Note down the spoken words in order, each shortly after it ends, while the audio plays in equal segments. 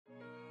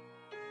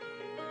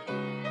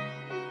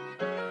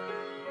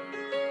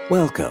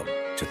Welcome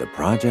to the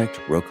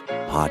Project Rook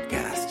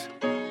Podcast,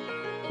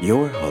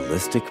 your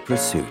holistic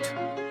pursuit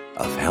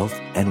of health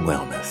and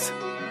wellness.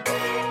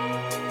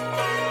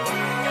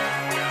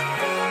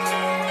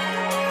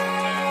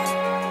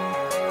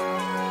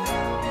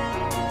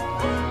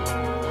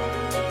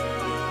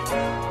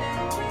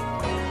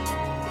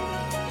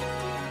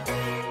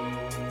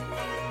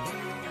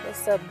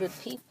 What's up, good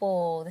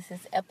people? This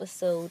is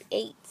episode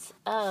 8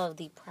 of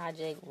the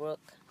Project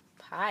Rook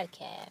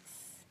Podcast.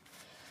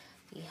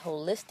 The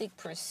holistic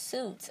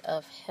pursuit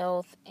of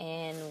health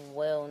and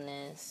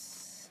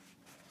wellness.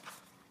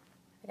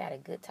 I got a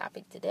good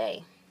topic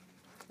today.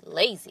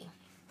 Lazy.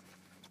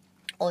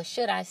 Or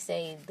should I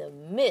say the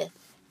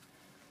myth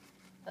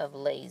of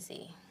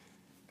lazy.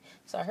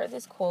 So I heard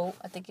this quote,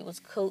 I think it was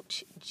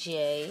Coach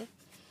Jay,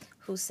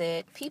 who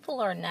said, "People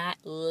are not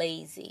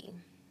lazy.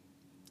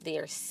 They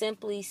are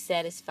simply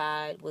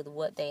satisfied with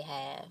what they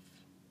have."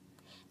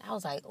 I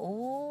was like,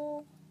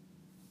 ooh,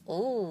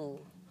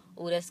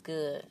 that's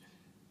good.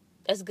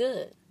 That's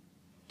good.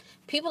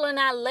 People are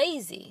not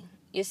lazy.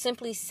 You're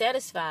simply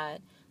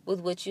satisfied with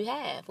what you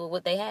have, with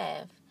what they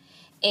have.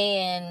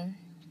 And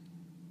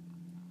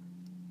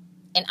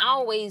I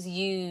always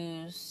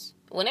use,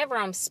 whenever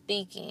I'm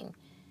speaking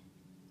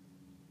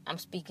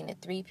to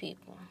 3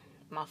 people.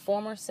 My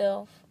former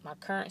self, my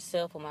current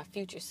self, or my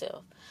future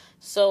self.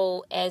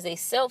 So as a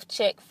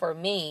self-check for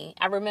me,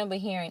 I remember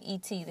hearing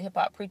E.T., the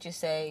hip-hop preacher,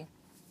 say,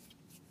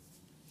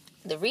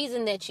 the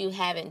reason that you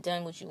haven't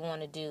done what you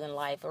want to do in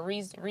life, or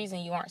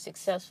reason you aren't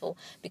successful,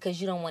 because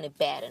you don't want it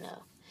bad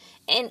enough.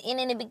 And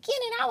in the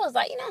beginning, I was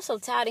like, I'm so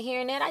tired of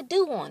hearing that. I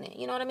do want it.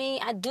 You know what I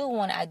mean? I do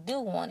want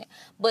it.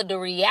 But the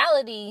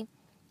reality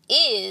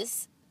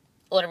is,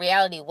 or the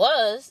reality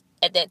was,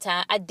 at that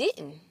time, I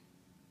didn't.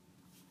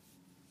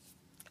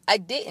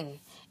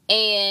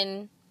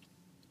 And,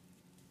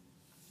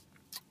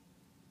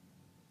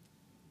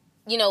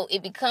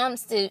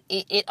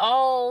 it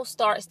all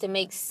starts to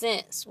make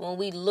sense when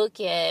we look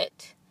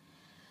at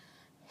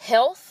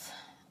health,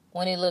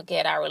 when we look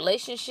at our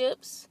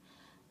relationships,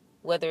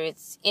 whether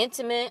it's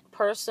intimate,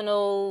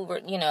 personal,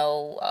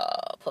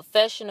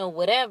 professional,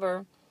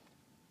 whatever,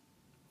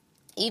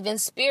 even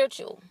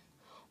spiritual.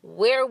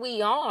 Where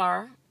we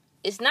are,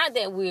 it's not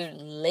that we're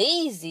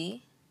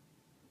lazy,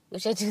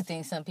 which I do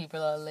think some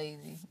people are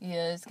lazy.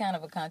 Yeah, it's kind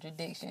of a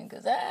contradiction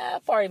because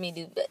part of me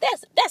do. But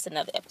that's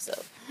another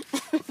episode.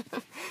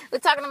 We're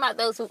talking about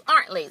those who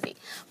aren't lazy,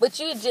 but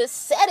you're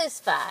just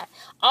satisfied.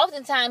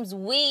 Oftentimes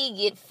we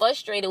get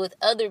frustrated with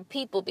other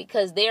people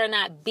because they're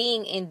not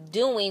being and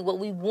doing what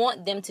we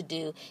want them to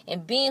do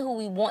and being who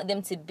we want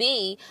them to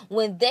be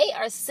when they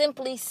are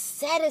simply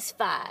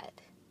satisfied.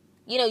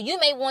 You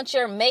may want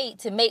your mate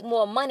to make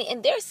more money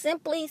and they're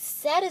simply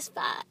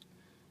satisfied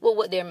with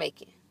what they're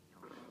making.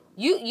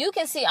 You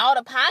can see all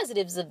the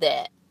positives of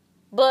that,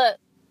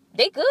 but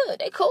they good,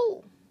 they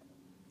cool.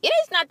 It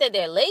is not that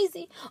they're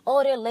lazy.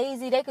 Oh, they're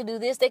lazy, they could do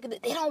this, they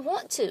don't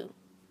want to.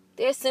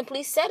 They're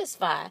simply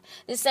satisfied.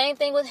 The same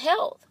thing with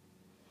health.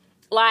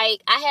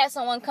 Like, I had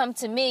someone come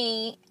to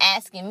me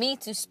asking me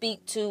to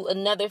speak to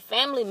another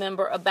family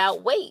member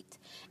about weight.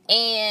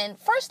 And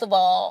first of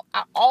all,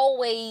 I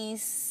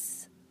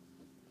always,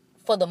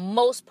 for the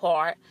most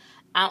part,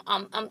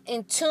 I'm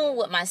in tune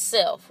with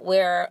myself,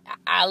 where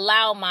I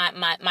allow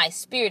my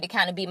spirit to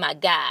kind of be my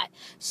guide.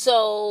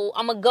 So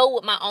I'm going to go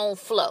with my own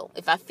flow.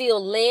 If I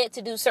feel led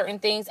to do certain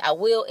things, I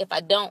will. If I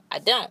don't, I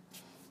don't.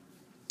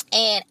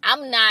 And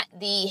I'm not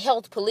the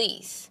health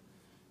police,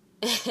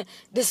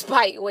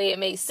 despite the way it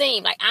may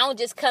seem. Like, I don't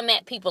just come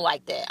at people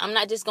like that. I'm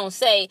not just going to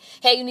say,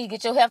 hey, you need to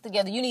get your health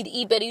together. You need to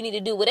eat better. You need to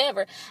do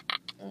whatever.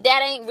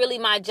 That ain't really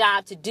my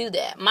job to do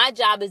that. My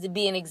job is to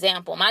be an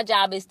example. My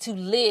job is to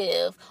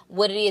live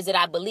what it is that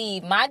I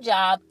believe. My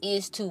job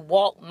is to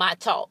walk my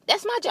talk.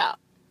 That's my job.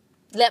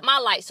 Let my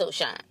light so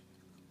shine.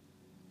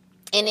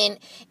 And in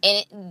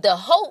the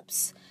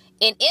hopes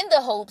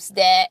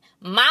that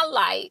my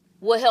light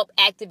will help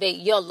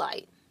activate your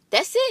light.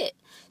 That's it.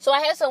 So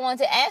I had someone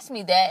to ask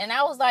me that, and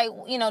I was like,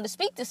 to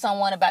speak to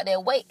someone about their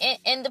weight,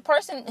 and the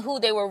person who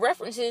they were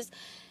referencing,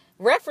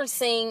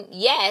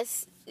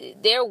 yes,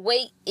 their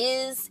weight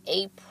is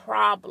a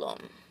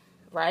problem,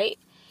 right?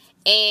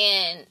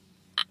 And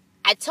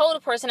I told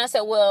the person, I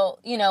said, well,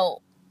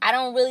 I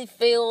don't really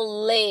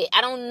feel led.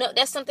 I don't know.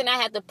 That's something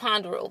I have to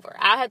ponder over.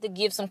 I'll have to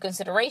give some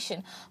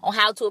consideration on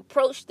how to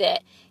approach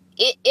that,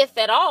 if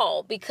at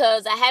all,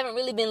 because I haven't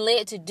really been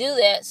led to do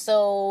that.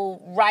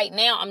 So right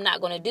now, I'm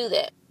not going to do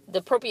that. The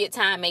appropriate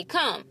time may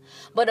come.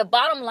 But the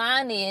bottom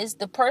line is,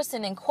 the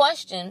person in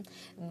question,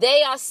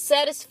 they are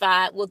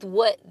satisfied with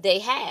what they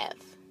have.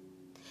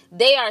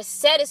 They are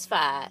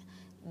satisfied.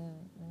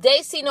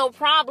 They see no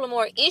problem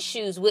or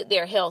issues with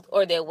their health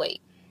or their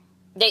weight.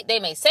 They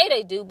may say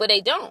they do, but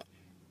they don't.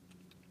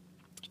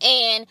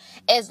 And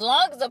as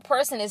long as a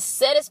person is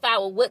satisfied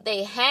with what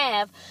they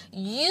have,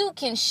 you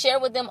can share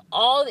with them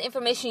all the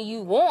information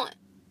you want.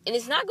 And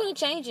it's not going to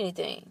change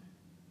anything.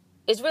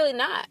 It's really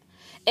not.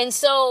 And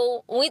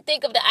so when we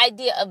think of the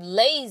idea of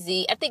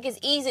lazy, I think it's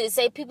easy to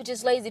say people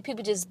just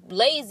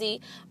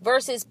lazy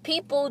versus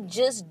people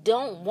just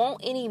don't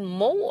want any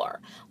more.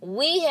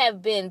 We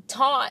have been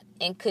taught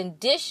and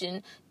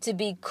conditioned to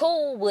be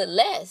cool with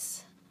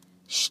less.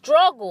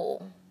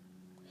 Struggle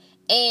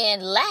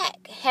and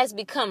lack has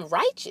become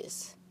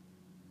righteous.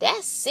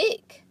 That's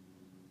sick.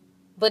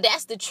 But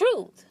that's the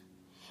truth.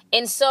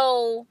 And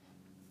so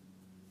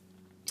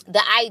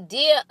the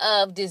idea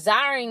of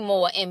desiring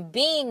more and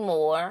being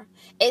more,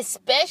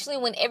 especially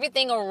when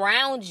everything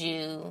around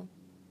you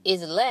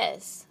is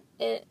less,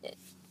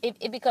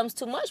 it becomes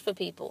too much for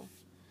people.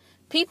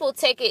 People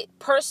take it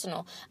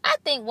personal. I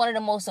think one of the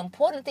most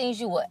important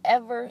things you will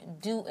ever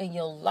do in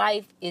your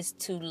life is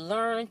to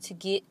learn to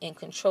get in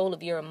control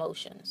of your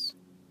emotions.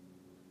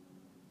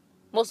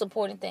 Most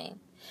important thing.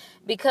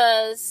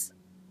 Because,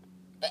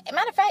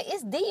 matter of fact,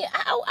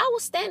 I will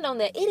stand on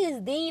that. It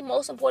is the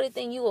most important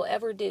thing you will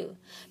ever do.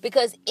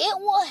 Because it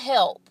will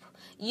help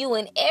you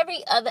in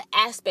every other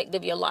aspect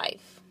of your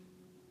life.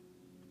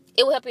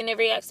 It will help you in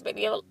every aspect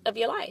of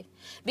your life.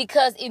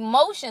 Because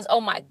emotions,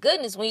 oh my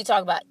goodness, when you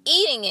talk about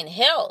eating and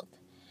health,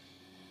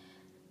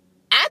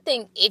 I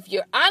think if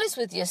you're honest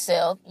with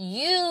yourself,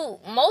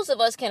 most of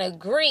us can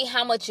agree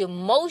how much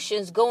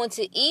emotions go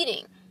into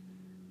eating.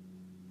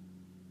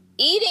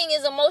 Eating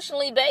is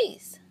emotionally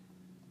based.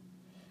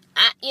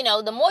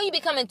 The more you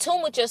become in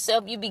tune with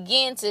yourself, you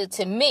begin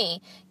to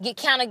me,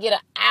 get an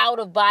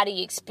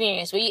out-of-body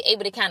experience where you're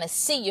able to kind of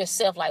see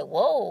yourself like,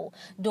 whoa,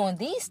 during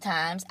these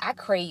times, I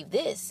crave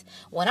this.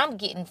 When I'm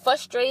getting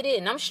frustrated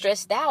and I'm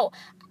stressed out,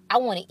 I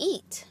want to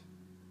eat.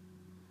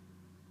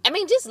 I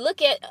mean, just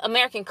look at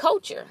American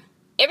culture.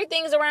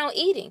 Everything is around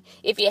eating.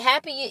 If you're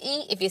happy, you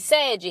eat. If you're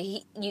sad,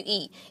 you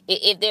eat.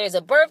 If there's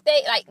a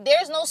birthday,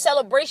 there's no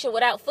celebration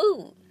without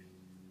food.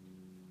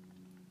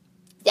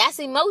 That's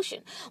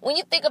emotion. When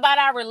you think about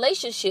our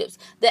relationships,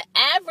 the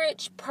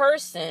average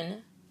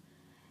person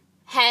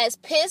has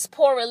piss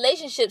poor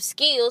relationship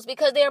skills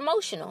because they're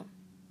emotional.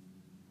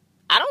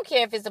 I don't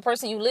care if it's the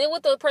person you live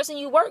with or the person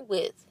you work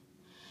with.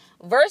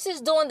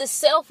 Versus doing the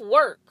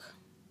self-work.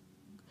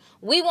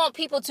 We want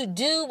people to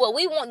do what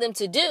we want them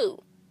to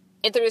do.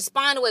 And to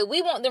respond the way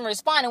we want them to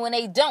respond. And when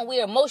they don't,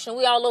 we're emotional.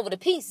 We're all over the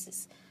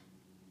pieces.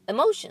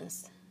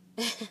 Emotions.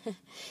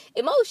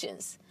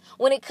 Emotions.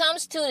 When it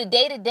comes to the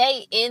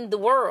day-to-day in the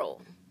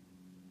world,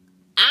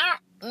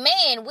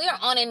 we're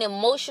on an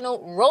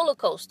emotional roller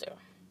coaster.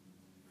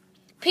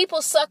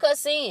 People suck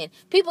us in.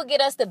 People get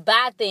us to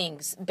buy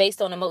things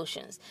based on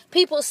emotions.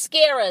 People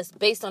scare us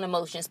based on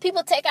emotions.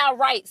 People take our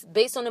rights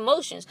based on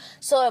emotions.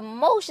 So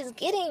emotions,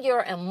 getting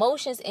your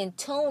emotions in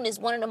tune is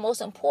one of the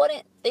most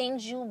important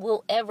things you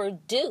will ever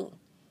do.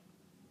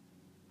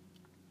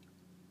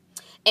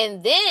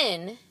 And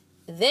then,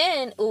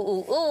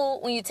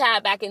 when you tie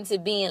it back into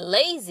being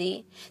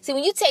lazy, see,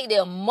 when you take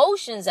the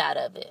emotions out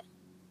of it,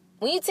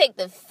 when you take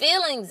the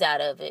feelings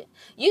out of it,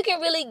 you can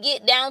really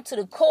get down to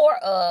the core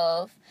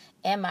of,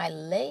 am I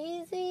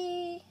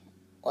lazy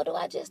or do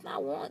I just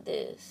not want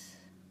this?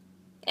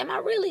 Am I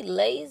really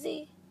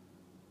lazy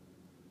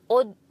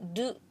or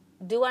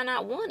do I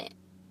not want it?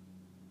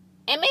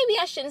 And maybe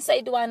I shouldn't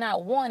say do I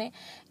not want it,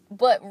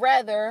 but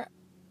rather,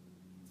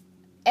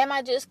 am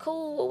I just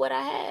cool with what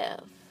I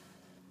have?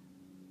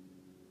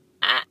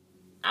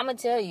 I'm going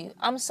to tell you,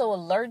 I'm so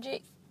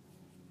allergic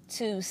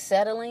to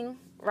settling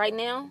right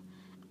now.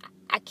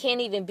 I can't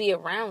even be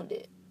around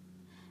it.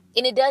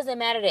 And it doesn't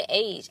matter the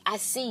age. I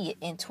see it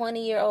in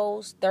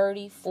 20-year-olds,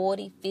 30,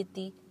 40,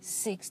 50,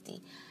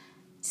 60.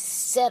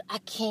 I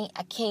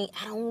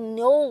don't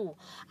know.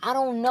 I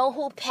don't know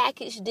who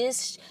packaged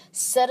this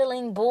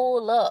settling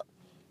bull up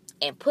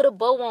and put a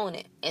bow on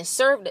it and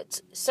served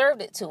it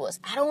to us.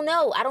 I don't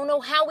know. I don't know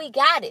how we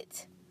got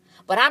it.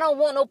 But I don't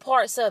want no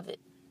parts of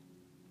it.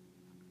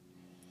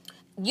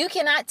 You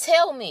cannot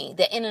tell me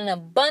that in an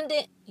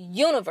abundant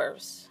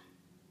universe,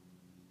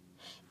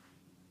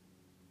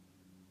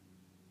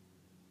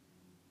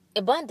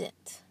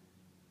 abundant,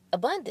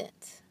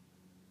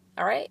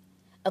 all right?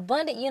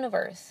 Abundant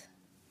universe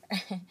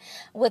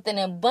with an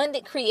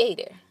abundant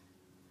creator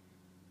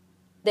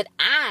that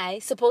I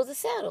supposed to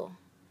settle.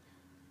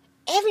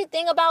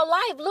 Everything about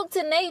life, look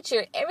to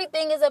nature.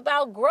 Everything is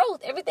about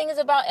growth. Everything is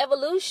about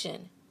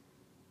evolution.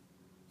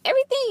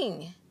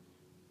 Everything.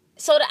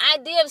 So the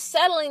idea of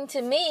settling,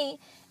 to me,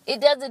 it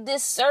does a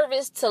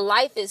disservice to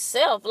life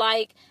itself.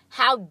 Like,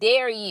 how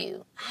dare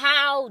you?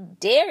 How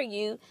dare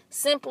you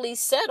simply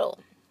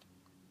settle?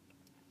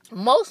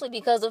 Mostly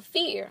because of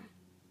fear.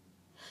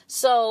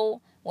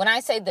 So when I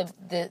say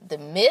the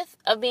myth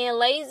of being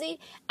lazy,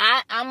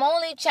 I'm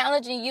only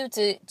challenging you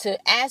to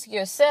ask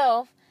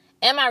yourself,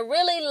 am I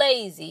really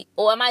lazy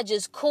or am I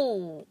just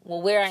cool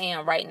with where I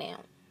am right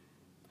now?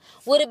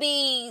 Would it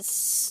be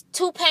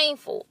too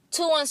painful,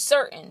 too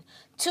uncertain,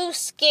 too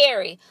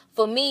scary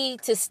for me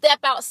to step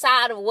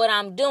outside of what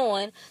I'm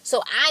doing?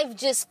 So I've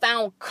just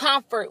found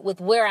comfort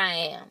with where I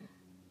am.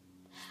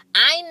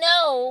 I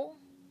know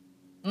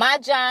my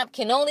job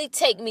can only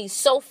take me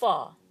so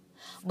far.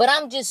 But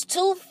I'm just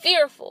too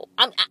fearful.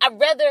 I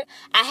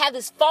have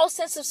this false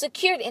sense of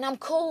security and I'm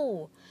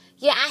cool.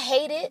 Yeah, I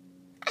hate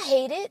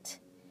it.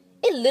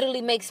 It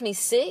literally makes me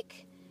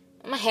sick.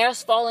 My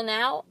hair's falling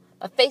out.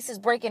 My face is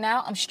breaking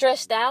out. I'm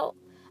stressed out.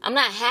 I'm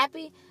not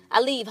happy. I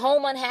leave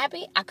home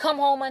unhappy. I come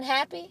home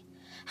unhappy.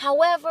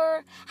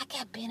 However, I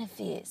got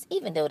benefits.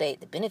 Even though the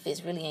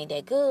benefits really ain't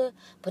that good,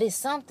 but it's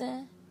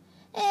something.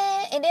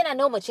 And then I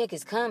know my check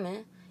is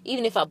coming.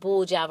 Even if I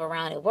bull job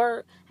around at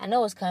work, I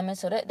know it's coming.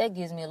 So that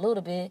gives me a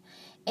little bit.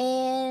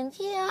 And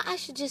yeah, I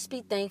should just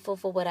be thankful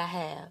for what I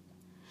have.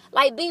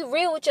 Like, be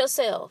real with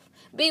yourself.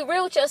 Be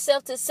real with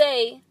yourself to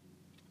say,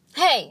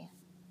 hey,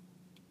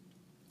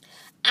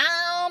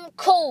 I'm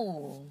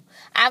cool.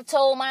 I've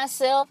told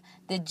myself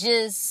that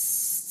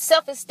just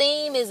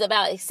self-esteem is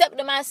about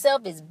accepting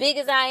myself as big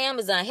as I am,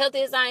 as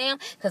unhealthy as I am,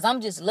 because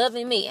I'm just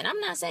loving me. And I'm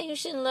not saying you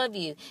shouldn't love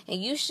you.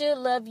 And you should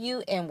love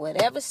you in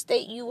whatever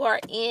state you are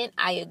in.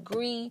 I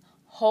agree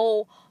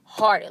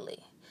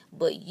wholeheartedly.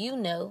 But you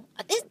know,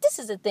 this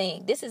is the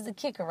thing. This is the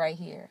kicker right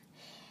here.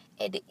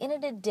 At the end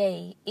of the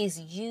day, it's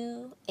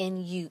you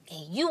and you.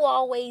 And you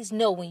always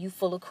know when you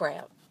full of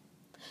crap.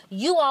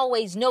 You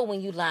always know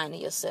when you lying to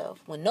yourself.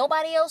 When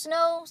nobody else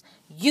knows,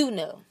 you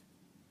know.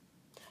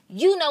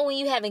 You know when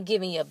you haven't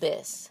given your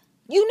best.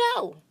 You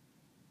know.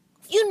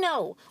 You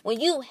know when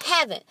you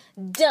haven't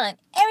done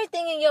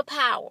everything in your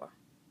power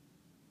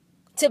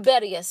to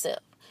better yourself.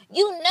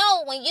 You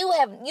know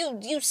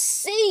when you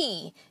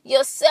see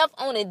yourself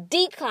on a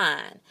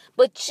decline,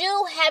 but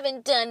you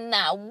haven't done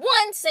not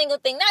one single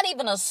thing, not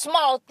even a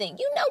small thing.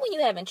 You know when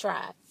you haven't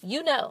tried.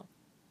 You know.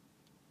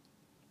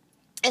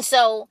 And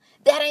so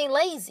that ain't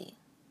lazy.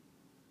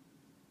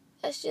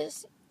 That's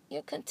just,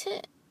 you're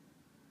content.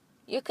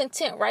 You're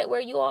content right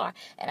where you are.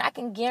 And I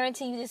can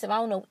guarantee you this, if I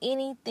don't know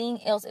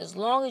anything else, as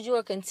long as you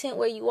are content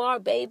where you are,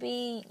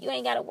 baby, you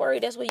ain't got to worry.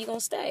 That's where you're going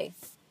to stay.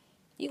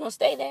 You're going to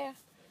stay there.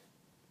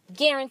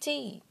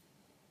 Guaranteed.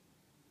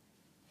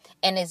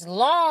 And as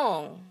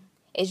long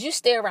as you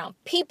stay around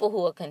people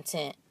who are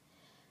content,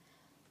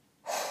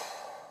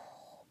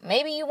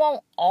 maybe you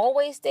won't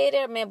always stay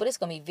there, man, but it's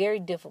going to be very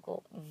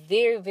difficult.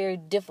 Very, very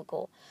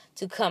difficult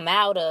to come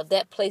out of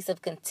that place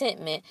of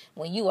contentment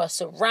when you are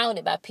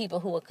surrounded by people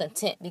who are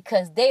content,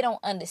 because they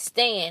don't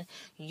understand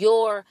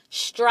your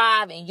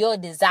strive and your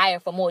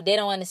desire for more. They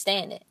don't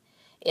understand it.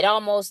 It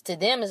almost, to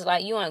them, is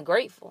like you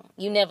ungrateful.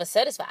 You never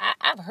satisfied.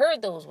 I've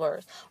heard those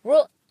words.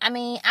 I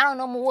don't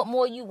know what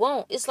more you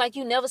want. It's like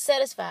you never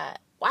satisfied.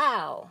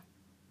 Wow.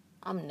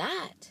 I'm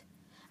not.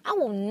 I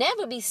will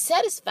never be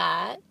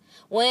satisfied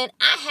when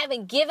I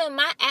haven't given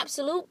my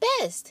absolute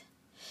best.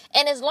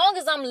 And as long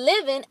as I'm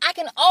living, I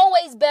can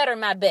always better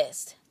my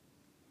best.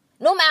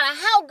 No matter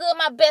how good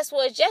my best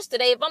was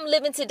yesterday, if I'm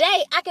living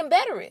today, I can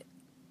better it.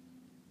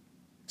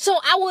 So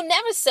I will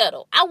never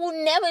settle. I will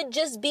never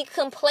just be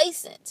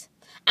complacent.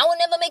 I will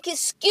never make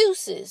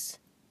excuses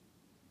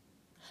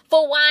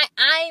for why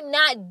I'm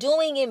not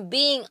doing and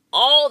being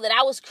all that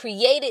I was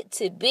created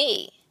to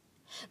be.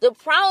 The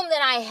problem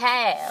that I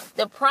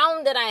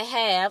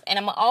have, and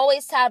I'm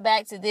always tie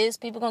back to this,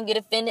 people going to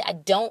get offended. I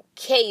don't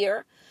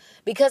care,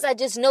 because I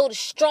just know the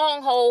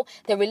stronghold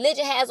that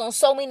religion has on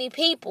so many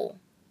people.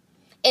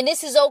 And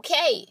this is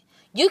okay.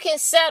 You can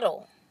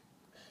settle.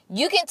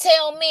 You can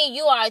tell me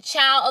you are a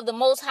child of the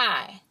Most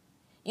High.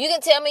 You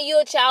can tell me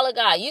you're a child of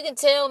God. You can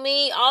tell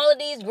me all of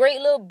these great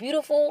little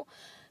beautiful,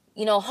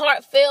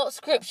 heartfelt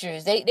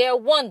scriptures. They're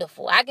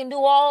wonderful. I can do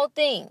all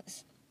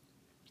things.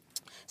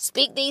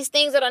 Speak these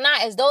things that are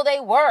not as though they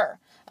were.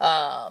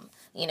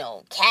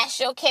 Cast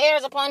your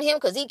cares upon him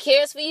because he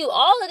cares for you.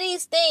 All of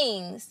these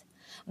things.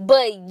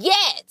 But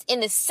yet, in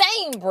the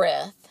same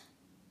breath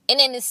and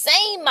in the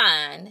same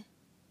mind,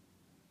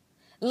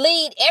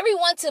 lead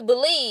everyone to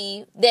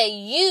believe that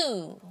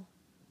you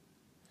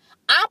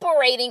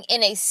operating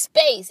in a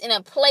space, in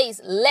a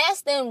place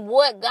less than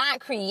what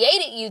God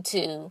created you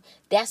to,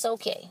 that's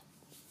okay.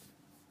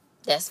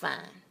 That's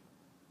fine.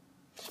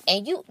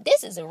 And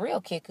this is a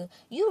real kicker.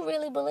 You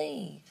really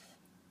believe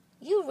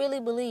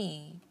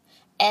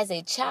as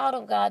a child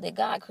of God that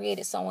God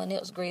created someone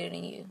else greater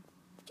than you.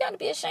 You ought to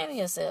be ashamed of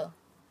yourself.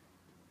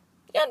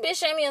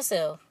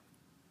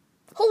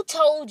 Who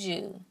told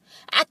you?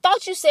 I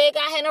thought you said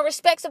God had no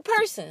respect of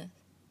person.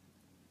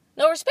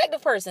 No respect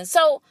of person.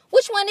 So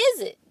which one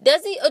is it?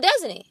 Does he or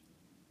doesn't he?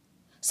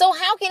 So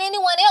how can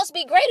anyone else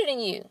be greater than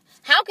you?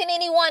 How can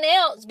anyone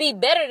else be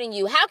better than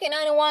you? How can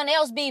anyone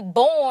else be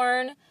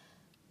born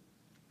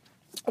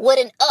with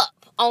an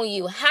up on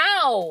you?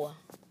 How?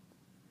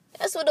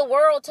 That's what the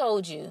world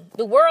told you.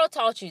 The world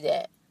taught you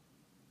that.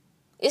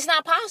 It's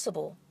not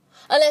possible.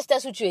 Unless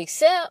that's what you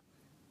accept.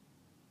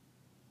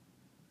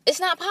 It's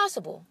not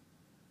possible.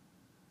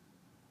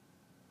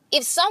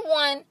 If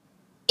someone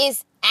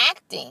is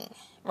acting,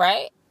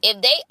 right?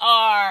 If they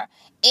are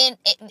in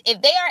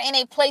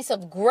a place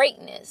of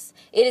greatness,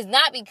 it is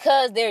not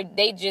because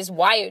they just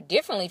wired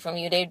differently from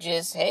you. They're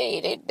just,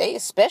 hey, they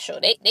special.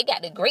 They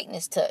got the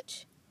greatness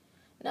touch.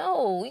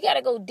 No, we got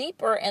to go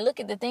deeper and look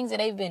at the things that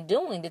they've been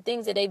doing, the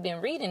things that they've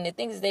been reading, the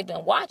things that they've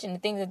been watching, the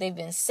things that they've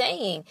been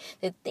saying,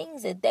 the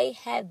things that they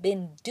have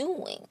been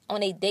doing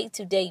on a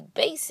day-to-day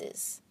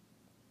basis.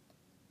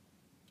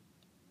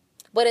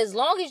 But as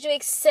long as you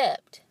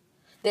accept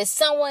that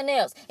someone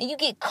else, and you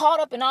get caught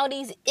up in all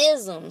these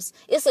isms,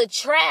 it's a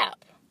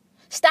trap.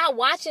 Stop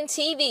watching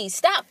TV.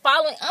 Stop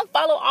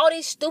unfollow all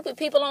these stupid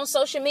people on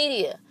social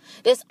media.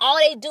 That's all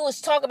they do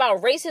is talk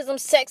about racism,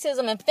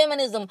 sexism, and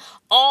feminism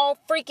all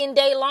freaking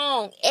day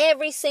long,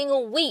 every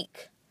single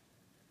week,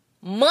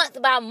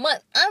 month by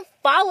month.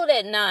 Unfollow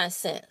that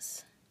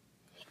nonsense.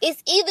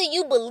 It's either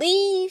you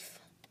believe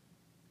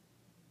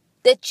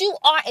that you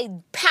are a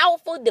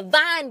powerful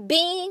divine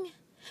being,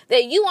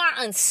 that you are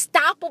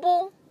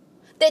unstoppable,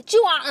 that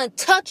you are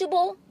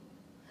untouchable,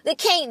 that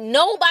can't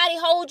nobody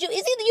hold you.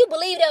 It's either you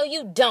believe that or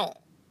you don't.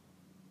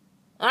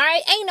 All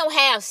right? Ain't no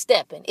half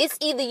stepping. It's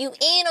either you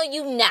in or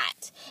you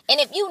not. And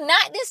if you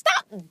not, then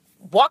stop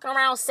walking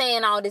around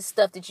saying all this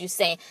stuff that you're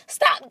saying.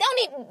 Stop. Don't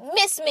even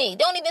miss me.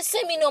 Don't even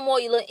send me no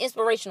more your little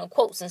inspirational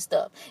quotes and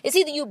stuff. It's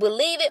either you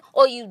believe it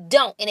or you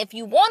don't. And if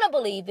you want to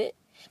believe it,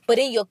 but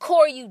in your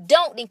core you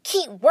don't, then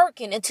keep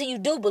working until you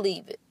do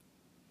believe it.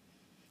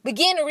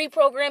 Begin to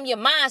reprogram your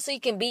mind so you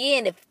can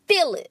begin to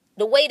feel it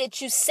the way that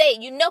you say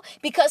it,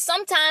 because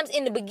sometimes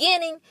in the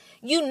beginning,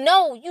 you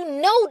know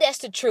that's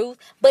the truth,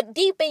 but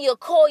deep in your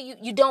core,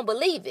 you don't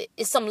believe it.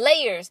 It's some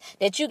layers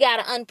that you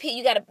got to unpick.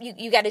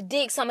 You got to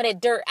dig some of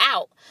that dirt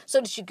out so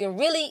that you can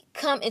really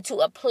come into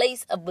a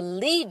place of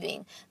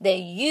believing that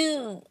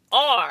you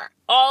are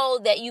all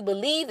that you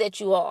believe that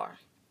you are.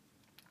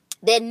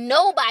 That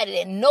no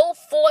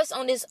force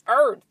on this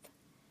earth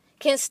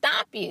can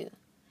stop you,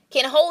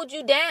 can hold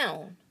you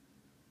down.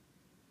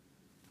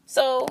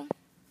 So,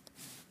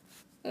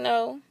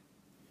 no,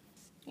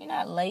 you're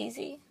not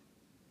lazy.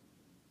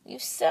 You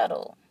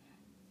settle.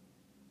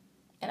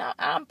 And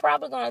I'm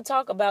probably going to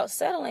talk about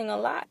settling a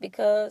lot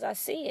because I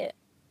see it.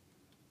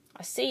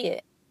 I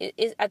see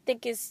it. I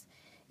think it's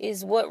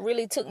what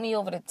really took me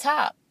over the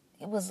top.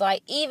 It was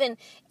like even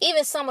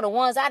some of the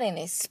ones I didn't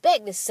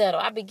expect to settle.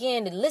 I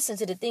began to listen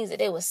to the things that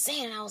they were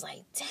saying. And I was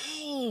like,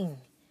 dang,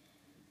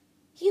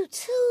 you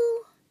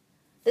too?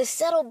 The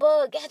settle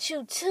bug got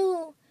you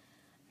too?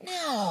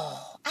 No,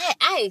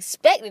 I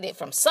expected it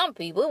from some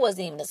people. It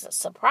wasn't even a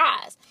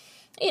surprise.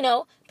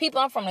 People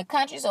I'm from the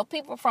country, so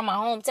people from my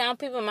hometown,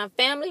 people in my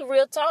family,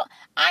 real talk,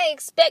 I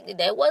expected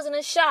that. It wasn't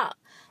a shock.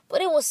 But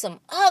it was some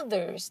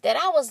others that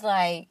I was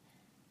like,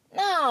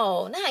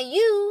 no, not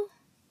you.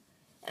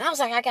 And I was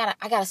like,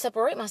 I gotta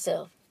separate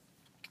myself.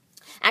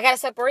 I gotta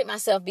separate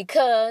myself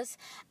because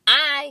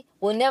I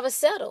will never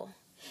settle.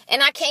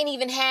 And I can't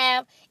even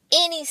have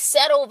any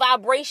settled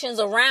vibrations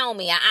around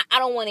me. I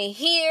don't want to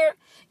hear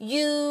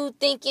you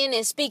thinking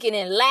and speaking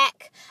in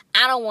lack.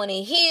 I don't want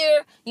to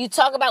hear you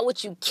talk about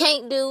what you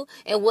can't do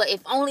and what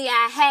if only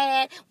I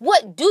had.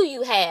 What do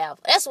you have?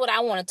 That's what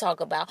I want to talk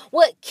about.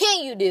 What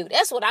can you do?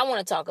 That's what I want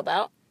to talk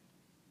about.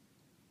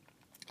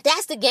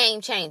 That's the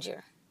game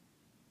changer.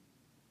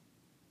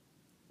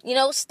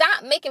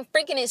 Stop making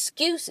freaking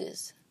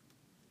excuses.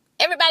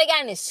 Everybody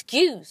got an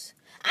excuse.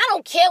 I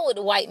don't care what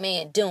the white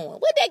man doing.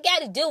 What that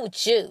got to do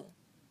with you?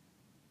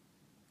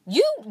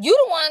 You the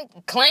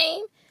one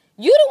claim.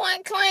 You the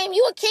one claim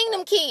you a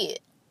kingdom kid.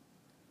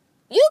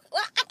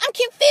 I'm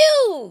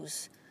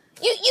confused.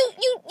 You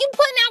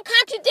putting out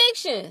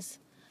contradictions.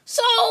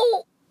 So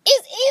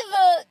it's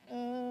either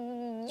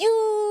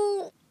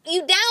you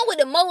down with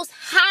the Most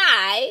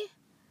High,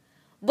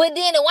 but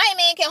then the white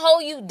man can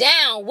hold you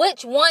down.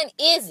 Which one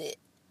is it?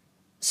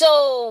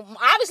 So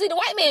obviously the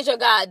white man's your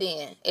God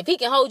then. If he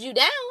can hold you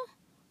down,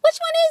 which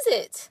one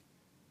is it?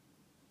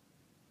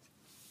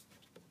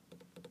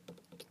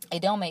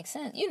 It don't make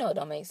sense. It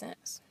don't make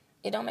sense.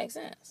 It don't make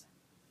sense.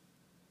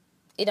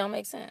 It don't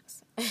make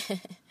sense.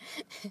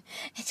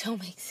 It don't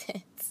make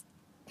sense.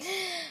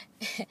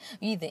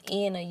 You either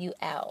in or you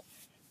out.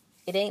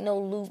 It ain't no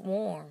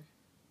lukewarm.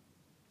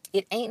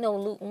 It ain't no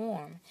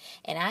lukewarm.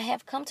 And I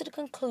have come to the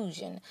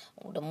conclusion,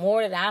 the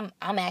more that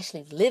I'm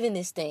actually living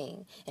this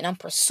thing and I'm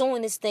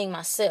pursuing this thing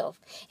myself,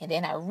 and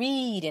then I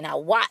read and I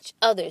watch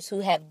others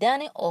who have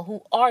done it or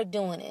who are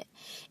doing it.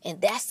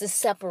 And that's the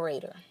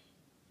separator.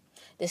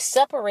 The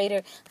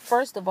separator,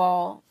 first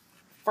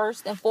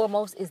and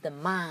foremost, is the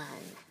mind.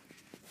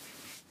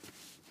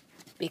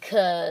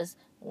 Because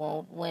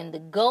when the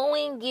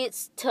going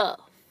gets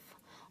tough,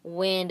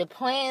 when the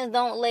plans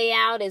don't lay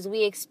out as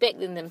we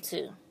expected them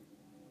to,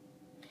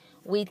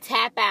 we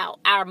tap out.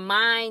 Our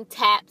mind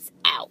taps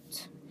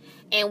out.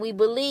 And we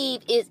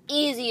believe it's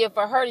easier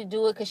for her to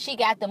do it because she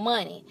got the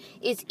money.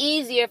 It's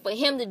easier for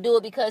him to do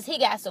it because he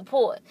got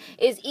support.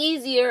 It's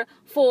easier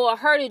for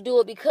her to do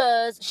it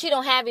because she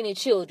don't have any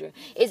children.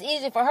 It's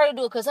easier for her to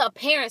do it because her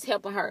parents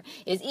helping her.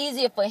 It's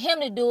easier for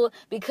him to do it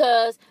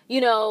because,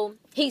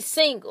 he's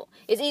single.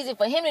 It's easier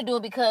for him to do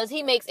it because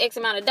he makes X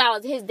amount of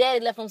dollars. His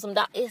daddy left him some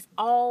dollars. It's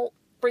all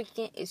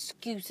freaking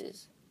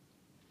excuses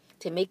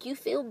to make you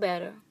feel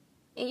better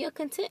in your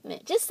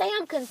contentment. Just say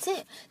I'm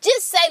content.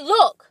 Just say,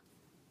 look,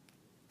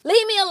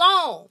 leave me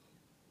alone.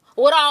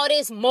 with all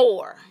this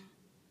more.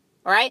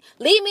 All right?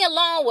 Leave me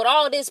alone with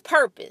all this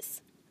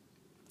purpose.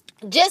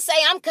 Just say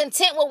I'm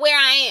content with where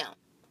I am.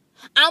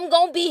 I'm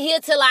going to be here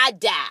till I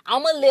die.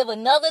 I'm going to live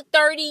another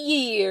 30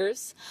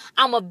 years.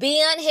 I'm going to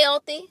be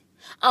unhealthy.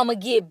 I'm going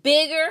to get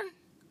bigger.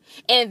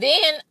 And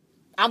then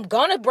I'm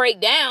going to break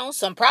down.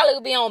 So I'm probably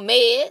going to be on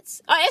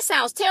meds. Oh, that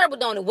sounds terrible,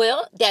 don't it?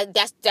 Well,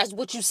 that's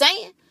what you're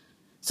saying.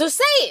 So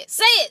say it.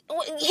 Say it.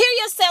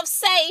 Hear yourself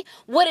say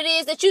what it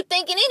is that you're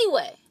thinking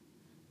anyway.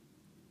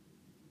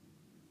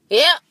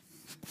 Yeah.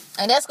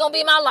 And that's going to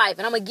be my life.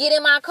 And I'm going to get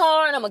in my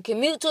car and I'm going to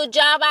commute to a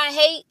job I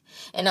hate.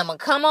 And I'm going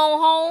to come on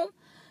home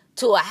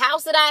to a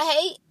house that I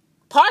hate.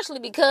 Partially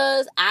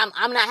because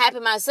I'm not happy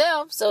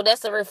myself. So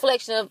that's a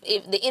reflection of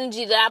the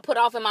energy that I put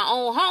off in my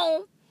own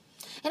home.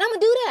 And I'm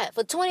going to do that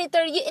for 20,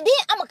 30 years. And then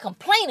I'm going to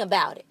complain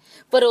about it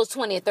for those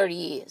 20 or 30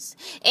 years.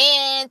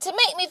 And to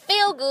make me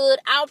feel good,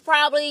 I'll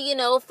probably,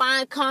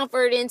 find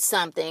comfort in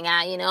something.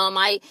 I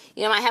might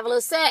have a little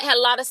sex, had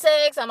a lot of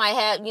sex. I might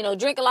have,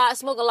 drink a lot,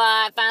 smoke a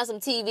lot, find some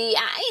TV.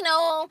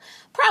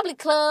 Probably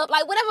club,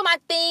 like whatever my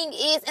thing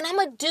is. And I'm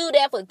going to do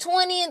that for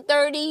 20 and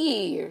 30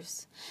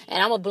 years.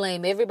 And I'm going to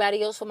blame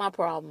everybody else for my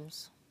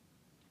problems.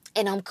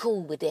 And I'm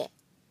cool with that.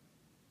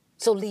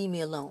 So leave me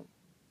alone.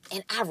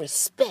 And I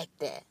respect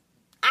that.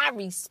 I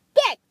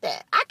respect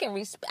that.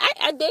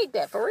 I dig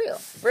that for real.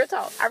 Real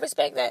talk. I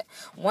respect that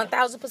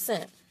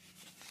 1,000%.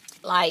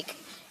 Like,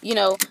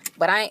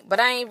 but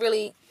that ain't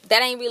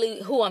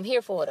really who I'm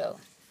here for though.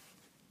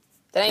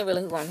 That ain't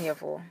really who I'm here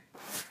for.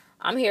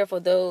 I'm here for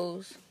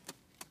those,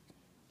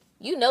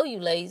 you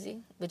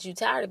lazy, but you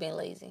tired of being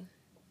lazy.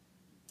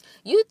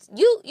 You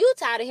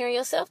tired of hearing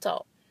yourself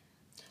talk.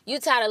 You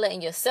tired of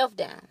letting yourself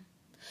down.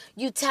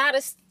 You tired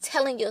of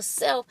telling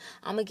yourself,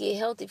 I'm going to get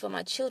healthy for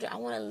my children. I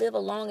want to live a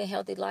long and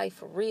healthy life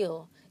for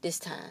real this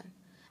time.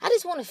 I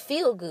just want to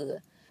feel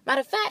good.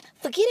 Matter of fact,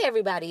 forget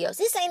everybody else.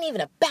 This ain't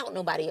even about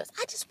nobody else.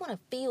 I just want to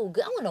feel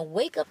good. I want to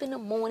wake up in the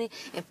morning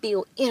and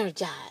feel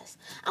energized.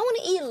 I want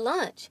to eat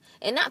lunch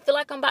and not feel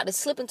like I'm about to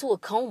slip into a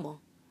coma.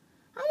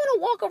 I want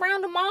to walk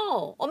around the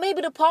mall or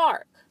maybe the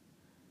park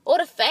or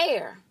the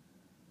fair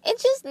and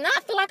just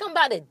not feel like I'm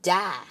about to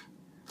die.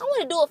 I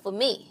want to do it for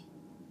me.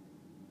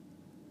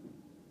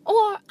 Or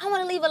I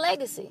want to leave a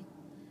legacy.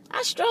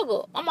 I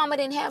struggle. My mama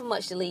didn't have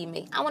much to leave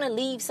me. I want to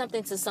leave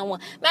something to someone.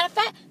 Matter of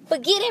fact,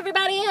 forget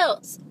everybody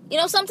else.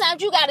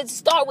 Sometimes you got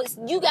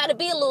to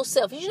be a little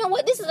selfish. You know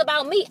what? This is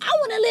about me. I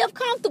want to live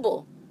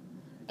comfortable.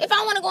 If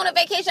I want to go on a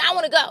vacation, I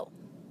want to go.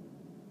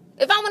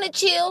 If I want to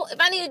chill, if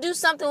I need to do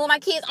something with my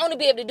kids, I want to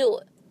be able to do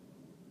it.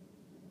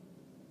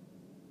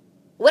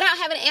 Without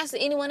having to answer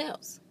anyone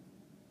else.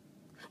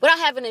 Without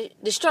having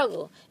to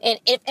struggle.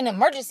 And if an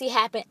emergency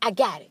happened, I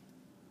got it.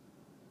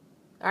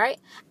 All right.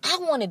 I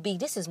want to be,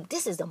 this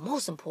is the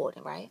most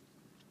important, right?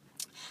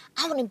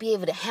 I want to be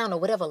able to handle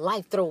whatever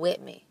life throw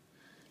at me.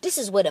 This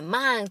is where the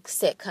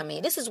mindset come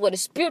in. This is where the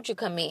spiritual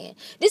come in.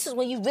 This is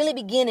when you really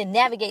begin to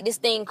navigate this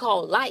thing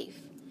called life.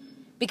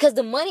 Because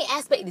the money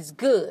aspect is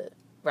good,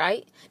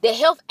 right? The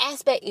health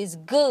aspect is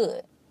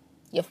good.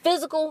 Your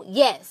physical,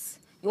 yes.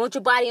 You want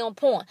your body on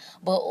point.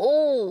 But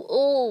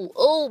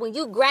when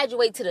you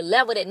graduate to the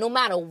level that no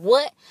matter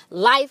what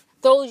life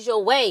throws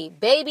your way,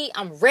 baby,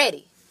 I'm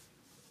ready.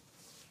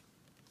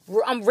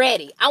 I'm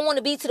ready. I want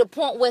to be to the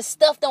point where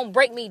stuff don't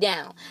break me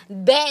down.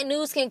 Bad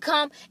news can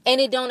come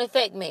and it don't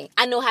affect me.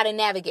 I know how to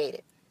navigate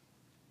it.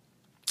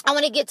 I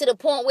want to get to the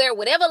point where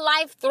whatever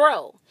life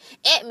throw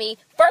at me,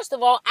 first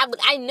of all,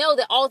 I know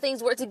that all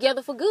things work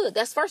together for good.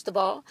 That's first of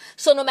all.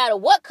 So no matter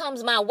what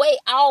comes my way,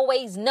 I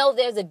always know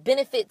there's a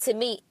benefit to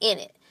me in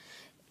it.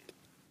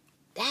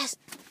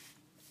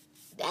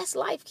 That's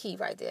life key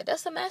right there.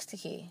 That's a master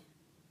key.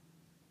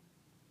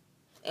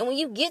 And when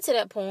you get to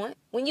that point,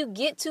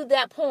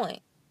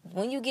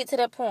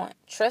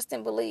 trust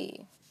and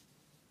believe.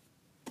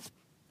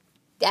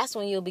 That's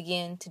when you'll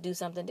begin to do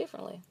something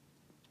differently.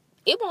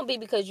 It won't be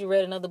because you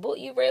read another book.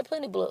 You read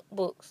plenty of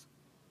books.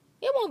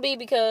 It won't be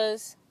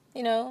because,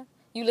 you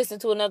listen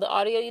to another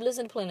audio. You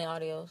listen to plenty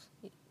of audios,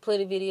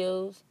 plenty of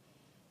videos,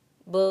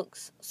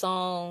 books,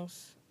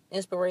 songs,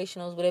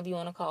 inspirationals, whatever you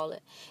want to call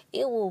it.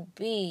 It will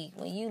be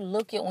when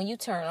you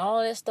turn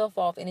all that stuff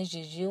off and it's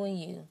just you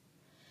and you.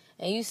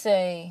 And you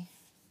say,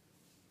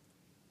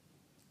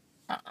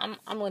 I'm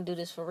going to do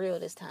this for real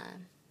this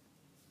time.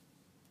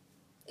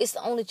 It's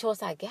the only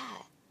choice I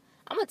got.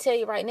 I'm going to tell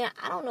you right now,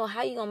 I don't know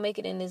how you're going to make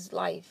it in this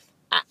life.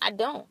 I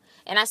don't.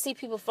 And I see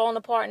people falling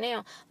apart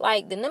now.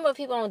 Like the number of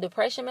people on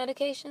depression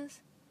medications.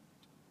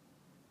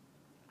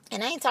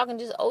 And I ain't talking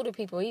just older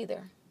people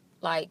either.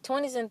 Like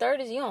 20s and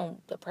 30s, you on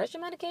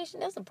depression medication?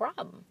 That's a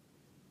problem.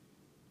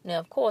 Now,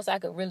 of course, I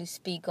could really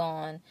speak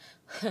on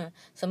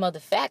some other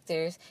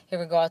factors in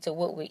regard to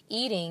what we're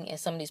eating and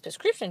some of these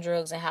prescription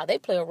drugs and how they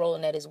play a role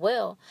in that as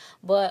well.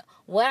 But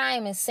what I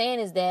am saying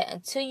is that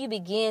until you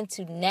begin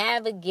to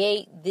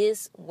navigate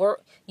this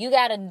work, you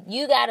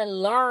gotta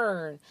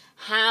learn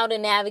how to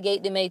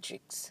navigate the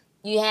matrix.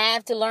 You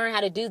have to learn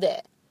how to do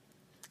that.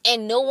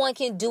 And no one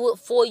can do it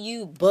for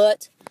you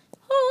but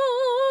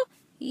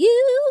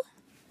you.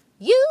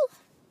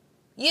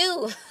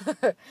 You.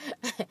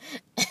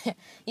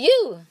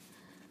 You.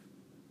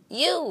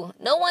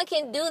 No one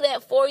can do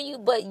that for you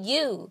but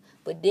you.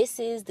 But this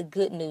is the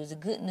good news. The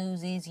good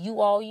news is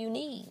you all you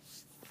need.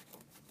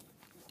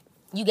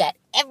 You got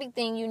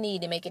everything you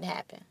need to make it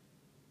happen.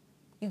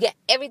 You got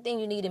everything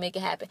you need to make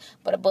it happen.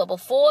 But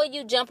before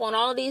you jump on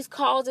all these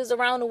causes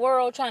around the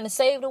world trying to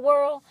save the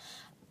world,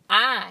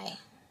 I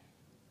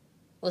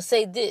will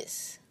say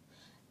this.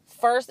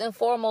 First and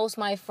foremost,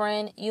 my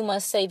friend, you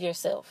must save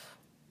yourself.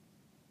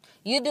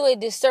 You do a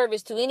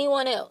disservice to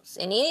anyone else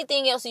and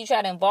anything else you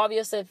try to involve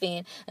yourself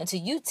in until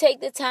you take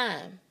the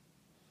time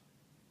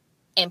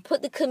and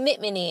put the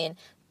commitment in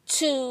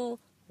to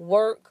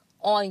work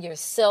on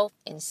yourself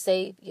and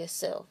save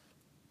yourself.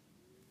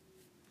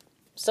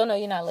 So no,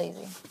 you're not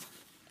lazy.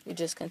 You're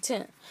just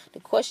content.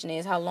 The question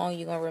is, how long are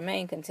you going to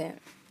remain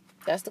content?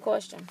 That's the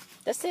question.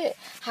 That's it.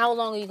 How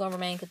long are you going to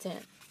remain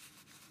content?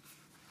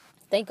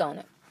 Think on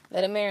it.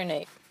 Let it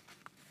marinate.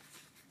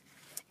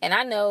 And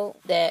I know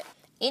that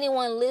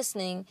anyone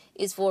listening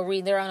is for a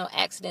reason. There are no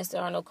accidents.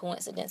 There are no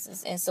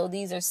coincidences. And so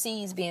these are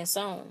seeds being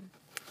sown.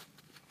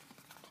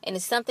 And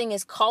if something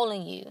is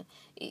calling you,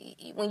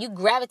 when you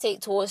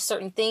gravitate towards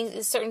certain things,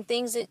 it's certain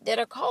things that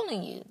are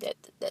calling you,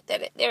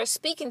 that they're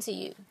speaking to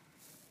you.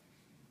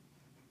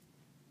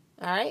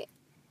 All right?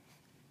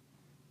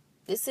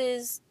 This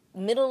is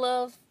middle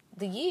of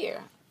the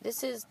year.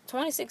 This is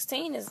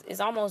 2016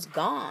 is almost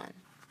gone.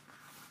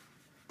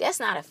 That's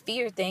not a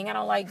fear thing. I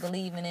don't like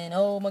believing in,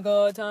 oh my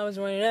God, time is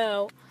running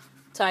out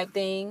type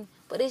thing.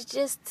 But it's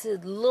just to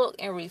look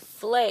and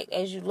reflect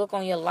as you look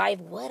on your life.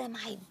 What am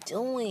I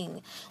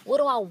doing? What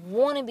do I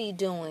want to be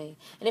doing?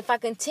 And if I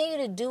continue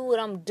to do what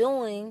I'm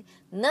doing,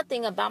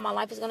 nothing about my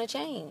life is going to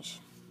change.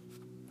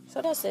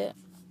 So that's it.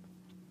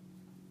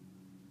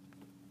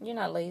 You're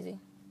not lazy.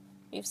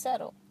 You've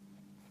settled.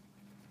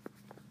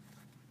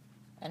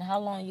 And how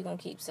long are you going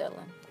to keep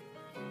settling?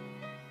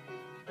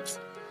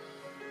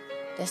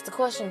 That's the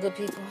question, good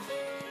people.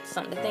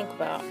 Something to think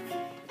about.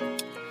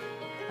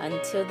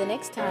 Until the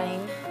next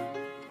time,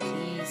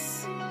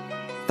 peace.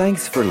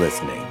 Thanks for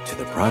listening to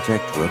the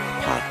Project Rook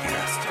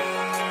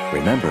podcast.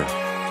 Remember,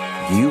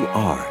 you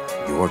are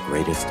your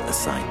greatest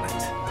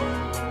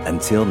assignment.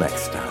 Until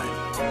next time.